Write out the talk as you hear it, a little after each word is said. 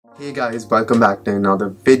Hey guys, welcome back to another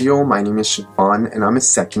video. My name is Shifan and I'm a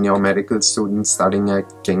second year medical student studying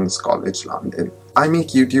at King's College London. I make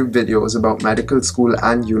YouTube videos about medical school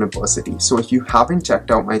and university, so if you haven't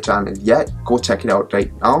checked out my channel yet, go check it out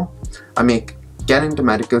right now. I make get into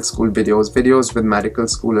medical school videos with medical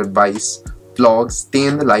school advice, vlogs, day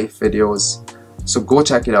in the life videos, so go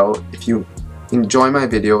check it out. If you enjoy my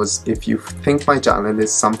videos, if you think my channel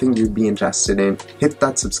is something you'd be interested in, hit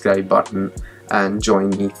that subscribe button and join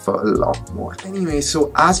me for a lot more. Anyway, so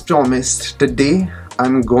as promised, today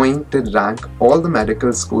I'm going to rank all the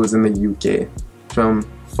medical schools in the UK from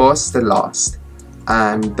first to last,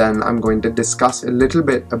 and then I'm going to discuss a little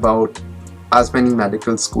bit about as many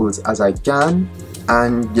medical schools as I can,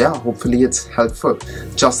 and yeah, hopefully it's helpful.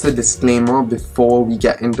 Just a disclaimer before we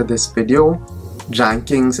get into this video,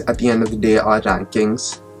 rankings at the end of the day are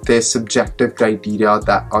rankings. They're subjective criteria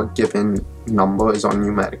that are given numbers or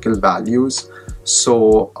numerical values,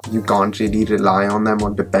 so you can't really rely on them or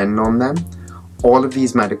depend on them. All of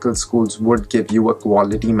these medical schools would give you a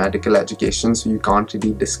quality medical education, so you can't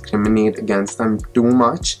really discriminate against them too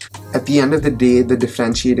much. At the end of the day, the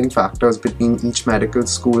differentiating factors between each medical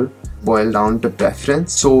school boil down to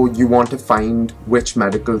preference. So you want to find which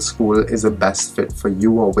medical school is the best fit for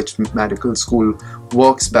you, or which medical school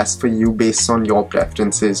works best for you based on your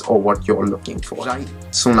preferences or what you're looking for. Right.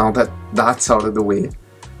 So now that that's out of the way,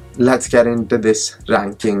 let's get into this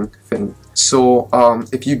ranking thing. So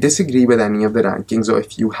if you disagree with any of the rankings, or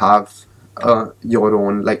if you have your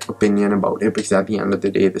own opinion about it, because at the end of the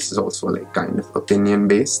day this is also kind of opinion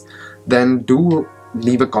based, then do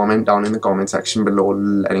leave a comment down in the comment section below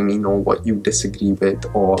letting me know what you disagree with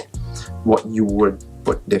or what you would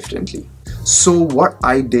put differently. So what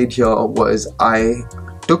I did here was I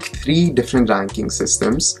took 3 different ranking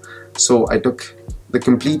systems. So I took the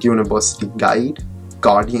Complete University Guide,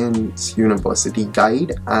 Guardian's University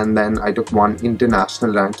Guide, and then I took one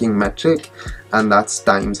international ranking metric, and that's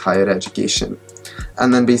Times Higher Education.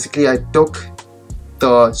 And then basically I took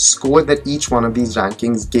the score that each one of these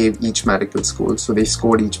rankings gave each medical school. So they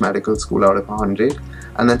scored each medical school out of 100,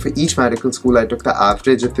 and then for each medical school I took the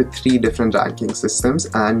average of the 3 different ranking systems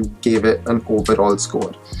and gave it an overall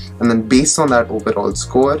score. And then based on that overall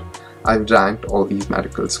score, I've ranked all these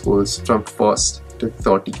medical schools from 1st to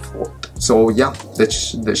 34th. So yeah,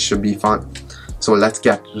 this should be fun. So let's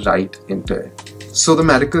get right into it. So the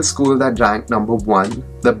medical school that ranked number 1,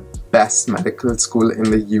 the best medical school in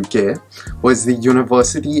the UK, was the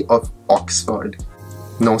University of Oxford.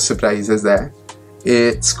 No surprises there.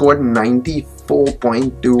 It scored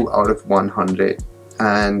 94.2 out of 100,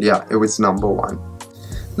 and yeah, it was number 1.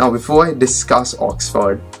 Now before I discuss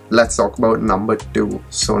Oxford, let's talk about number 2.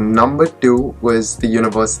 So number 2 was the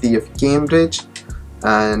University of Cambridge,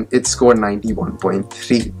 and it scored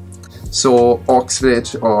 91.3. So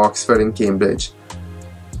Oxford and Cambridge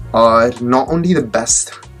are not only the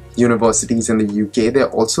best universities in the UK, they're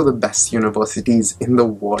also the best universities in the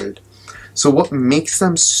world. So what makes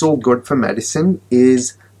them so good for medicine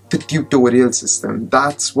is the tutorial system.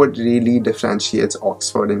 That's what really differentiates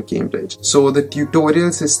Oxford and Cambridge. So the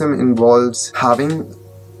tutorial system involves having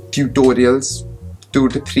tutorials 2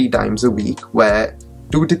 to 3 times a week, where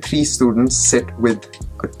 2 to 3 students sit with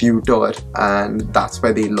a tutor, and that's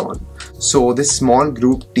where they learn. So this small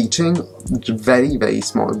group teaching, very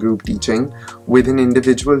small group teaching with an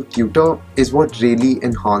individual tutor, is what really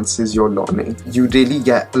enhances your learning. You really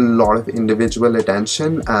get a lot of individual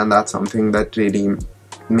attention, and that's something that really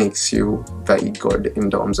makes you very good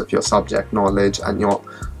in terms of your subject knowledge and your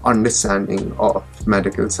understanding of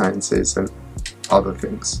medical sciences and other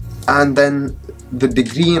things. And then the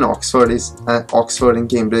degree in Oxford and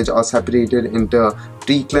Cambridge are separated into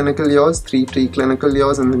preclinical years, 3 preclinical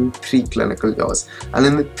years, and then 3 clinical years. And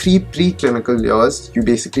in the 3 preclinical years, you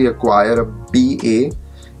basically acquire a BA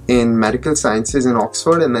in medical sciences in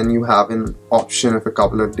Oxford, and then you have an option of a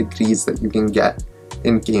couple of degrees that you can get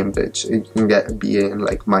in Cambridge. You can get a BA in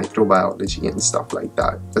microbiology and stuff like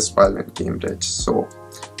that as well in Cambridge. So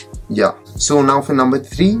yeah. So now for number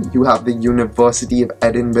 3, you have the University of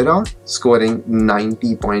Edinburgh scoring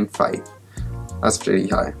 90.5. That's pretty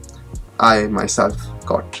high. I myself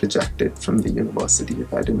got rejected from the University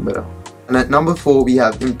of Edinburgh. And at number 4, we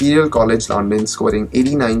have Imperial College London scoring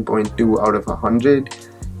 89.2 out of 100.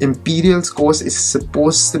 Imperial's course is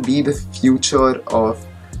supposed to be the future of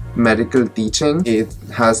medical teaching. It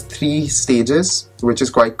has 3 stages, which is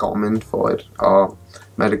quite common for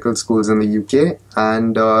medical schools in the UK,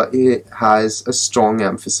 and it has a strong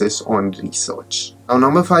emphasis on research. Now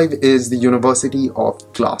number 5 is the University of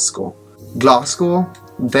Glasgow. Glasgow,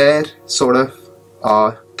 their sort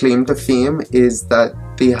of claim to fame is that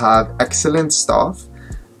they have excellent staff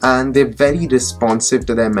and they're very responsive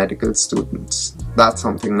to their medical students. That's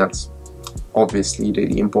something that's obviously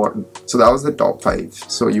really important. So that was the top 5.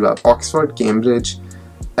 So you have Oxford, Cambridge,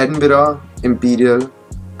 Edinburgh, Imperial,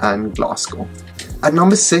 and Glasgow. At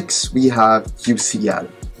number 6 we have UCL.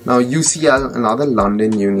 Now UCL, another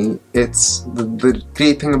London uni, the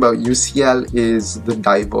great thing about UCL is the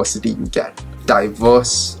diversity you get.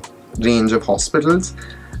 Diverse range of hospitals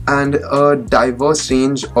and a diverse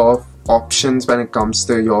range of options when it comes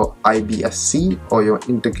to your IBSc or your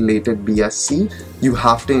intercalated BSc. You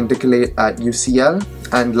have to intercalate at UCL,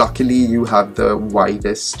 and luckily you have the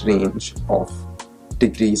widest range of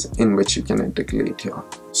degrees in which you can intercalate here.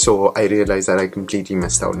 So I realized that I completely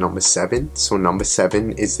missed out number 7. So number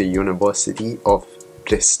 7 is the University of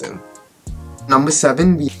Bristol. Number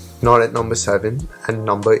 7, not at number 7, and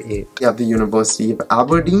number 8 we have the University of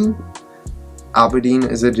Aberdeen. Aberdeen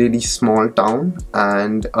is a really small town,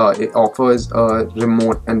 and it offers a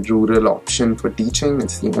remote and rural option for teaching.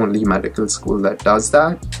 It's the only medical school that does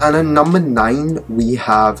that. And at number 9 we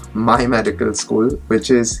have my medical school, which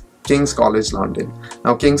is King's College London.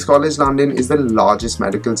 Now King's College London is the largest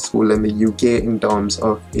medical school in the UK in terms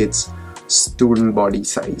of its student body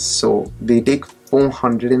size. So they take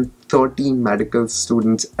 430 medical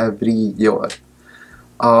students every year.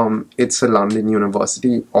 It's a London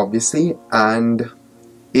university obviously, and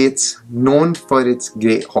it's known for its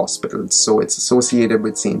great hospitals. So it's associated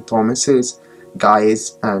with St. Thomas's,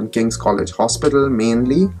 Guy's and King's College Hospital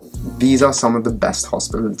mainly. These are some of the best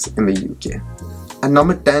hospitals in the UK. At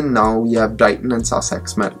number 10 now we have Brighton and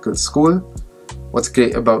Sussex Medical School. What's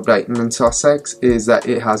great about Brighton and Sussex is that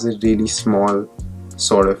it has a really small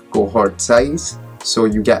sort of cohort size, so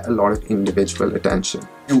you get a lot of individual attention.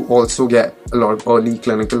 You also get a lot of early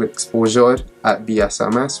clinical exposure at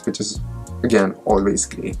BSMS, which is again always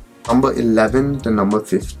great. Number 11 to number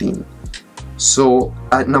 15. So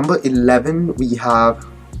at number 11 we have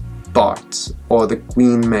Barts, or the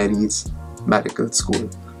Queen Mary's Medical School.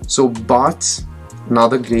 So Barts,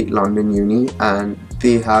 another great London uni, and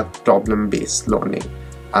they have problem-based learning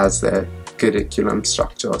as their curriculum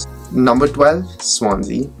structures. Number 12,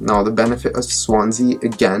 Swansea. Now the benefit of Swansea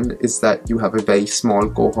again is that you have a very small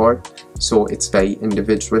cohort, so it's very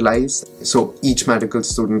individualized, so each medical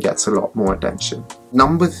student gets a lot more attention.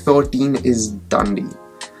 Number 13 is Dundee.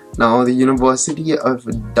 Now the University of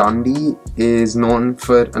Dundee is known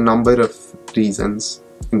for a number of reasons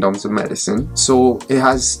in terms of medicine. So it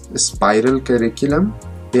has a spiral curriculum.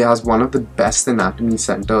 It has one of the best anatomy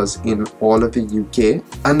centers in all of the UK,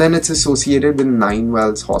 and then it's associated with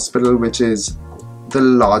Ninewells Hospital, which is the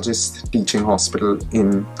largest teaching hospital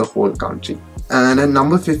in the whole country. And at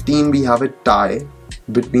number 15 we have a tie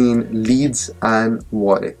between Leeds and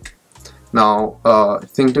Warwick. Now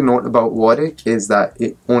thing to note about Warwick is that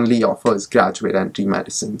it only offers graduate entry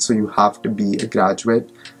medicine, so you have to be a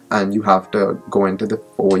graduate and you have to go into the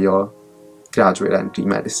 4-year graduate entry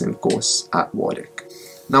medicine course at Warwick.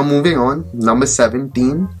 Now moving on, number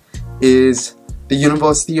 17 is the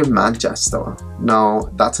University of Manchester. Now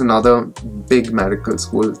that's another big medical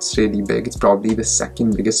school. It's really big. It's probably the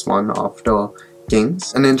second biggest one after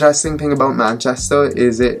King's. An interesting thing about Manchester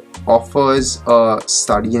is it offers a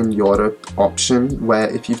study in Europe option, where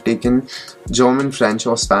if you've taken German, French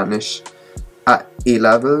or Spanish at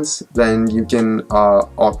A-levels, then you can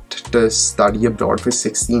opt to study abroad for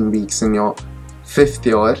 16 weeks in your 5th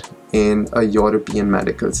year in a European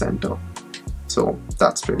medical center. So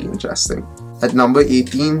that's pretty interesting. At number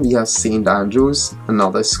 18 we have St. Andrews,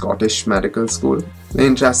 another Scottish medical school. The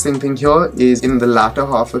interesting thing here is in the latter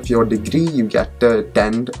half of your degree you get to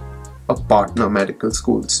attend a partner medical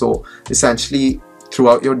school. So essentially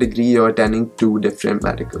throughout your degree you're attending 2 different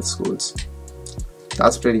medical schools.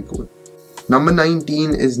 That's pretty cool. Number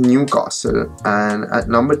 19 is Newcastle, and at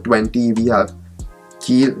number 20 we have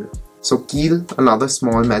Kiel. So Kiel, another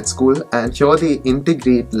small med school, and here they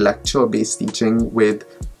integrate lecture-based teaching with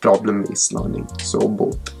problem-based learning, so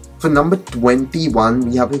both. For number 21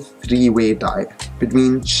 we have a 3-way tie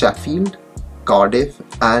between Sheffield, Cardiff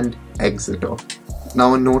and Exeter.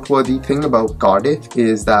 Now a noteworthy thing about Cardiff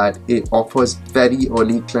is that it offers very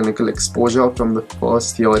early clinical exposure from the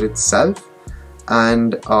first year itself,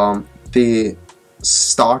 and they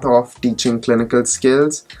start off teaching clinical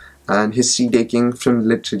skills and history taking from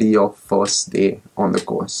literally your first day on the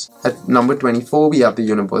course. At number 24 we have the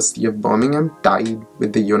University of Birmingham tied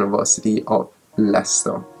with the University of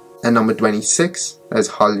Leicester. At number 26 there's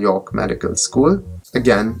Hull York Medical School,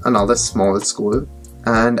 again another small school.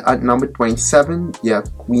 And at number 27 we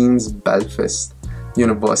have Queen's Belfast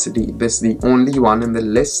University. This is the only one in the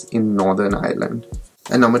list in Northern Ireland.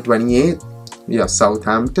 At number 28 we have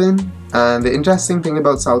Southampton. And the interesting thing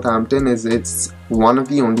about Southampton is it's one of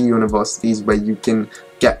the only universities where you can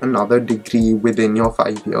get another degree within your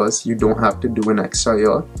 5 years. You don't have to do an extra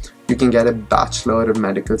year. You can get a Bachelor of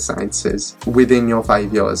Medical Sciences within your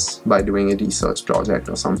 5 years by doing a research project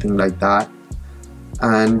or something like that.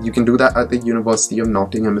 And you can do that at the University of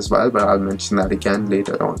Nottingham as well, but I'll mention that again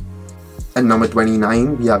later on. At number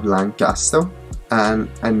 29, we have Lancaster. And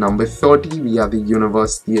at number 30, we have the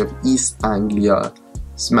University of East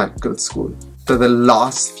Anglia's Medical School. So the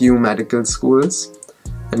last few medical schools.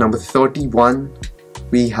 At number 31,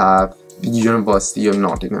 we have the University of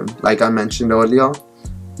Nottingham. Like I mentioned earlier,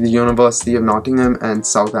 the University of Nottingham and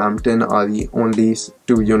Southampton are the only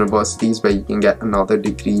two universities where you can get another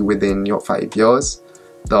degree within your 5 years,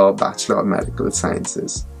 the Bachelor of Medical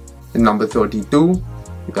Sciences. In number 32,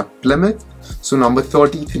 we got Plymouth. So number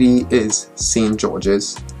 33 is St.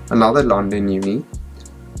 George's, another London uni.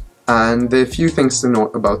 And there are a few things to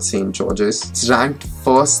note about St. George's. It's ranked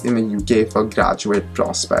first in the UK for graduate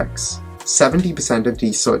prospects. 70% of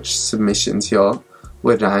research submissions here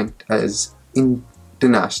were ranked as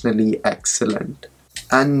internationally excellent.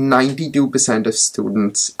 And 92% of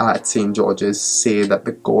students at St. George's say that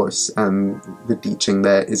the course and the teaching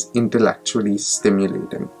there is intellectually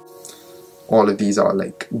stimulating. All of these are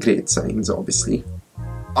like great signs, obviously.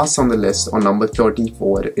 Last on the list, on number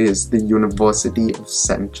 34, is the University of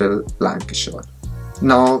Central Lancashire.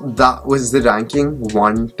 Now, that was the ranking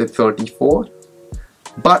 1 to 34,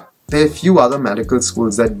 but there are a few other medical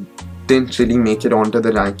schools that didn't really make it onto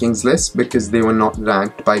the rankings list because they were not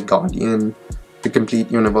ranked by Guardian, the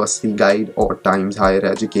Complete University Guide, or Times Higher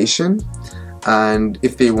Education. And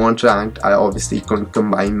if they weren't ranked, I obviously couldn't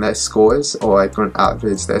combine their scores, or I couldn't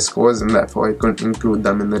average their scores, and therefore I couldn't include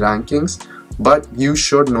them in the rankings. But you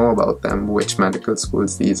should know about them, which medical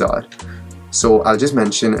schools these are. So I'll just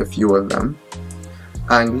mention a few of them.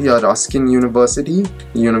 Anglia Ruskin University,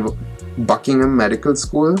 Buckingham Medical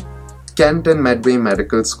School, Kent and Medway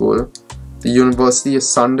Medical School, the University of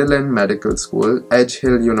Sunderland Medical School, Edge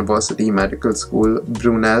Hill University Medical School,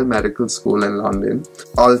 Brunel Medical School in London,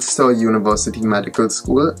 Ulster University Medical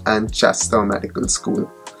School, and Chester Medical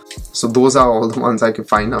School. So those are all the ones I could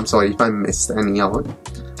find. I'm sorry if I missed any out.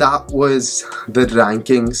 That was the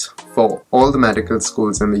rankings for all the medical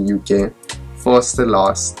schools in the UK, first to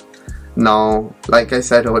last. Now, like I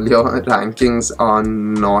said earlier, rankings are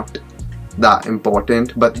not that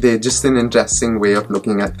important, but they're just an interesting way of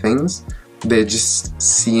looking at things. They're just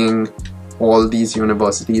seeing all these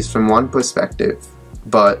universities from one perspective,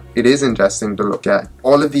 but it is interesting to look at.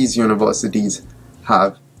 All of these universities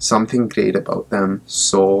have something great about them.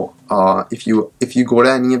 So if you go to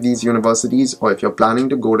any of these universities, or if you're planning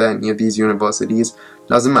to go to any of these universities,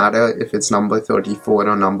 doesn't matter if it's number 34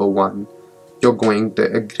 or number 1, you're going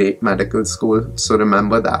to a great medical school, so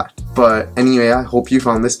remember that. But anyway, I hope you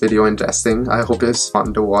found this video interesting. I hope it was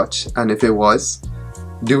fun to watch, and if it was,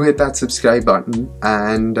 do hit that subscribe button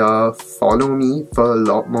and follow me for a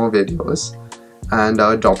lot more videos, and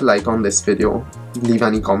drop a like on this video. Leave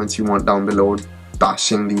any comments you want down below,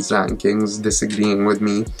 bashing these rankings, disagreeing with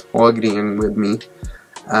me or agreeing with me.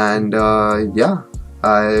 And yeah,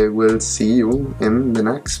 I will see you in the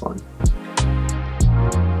next one.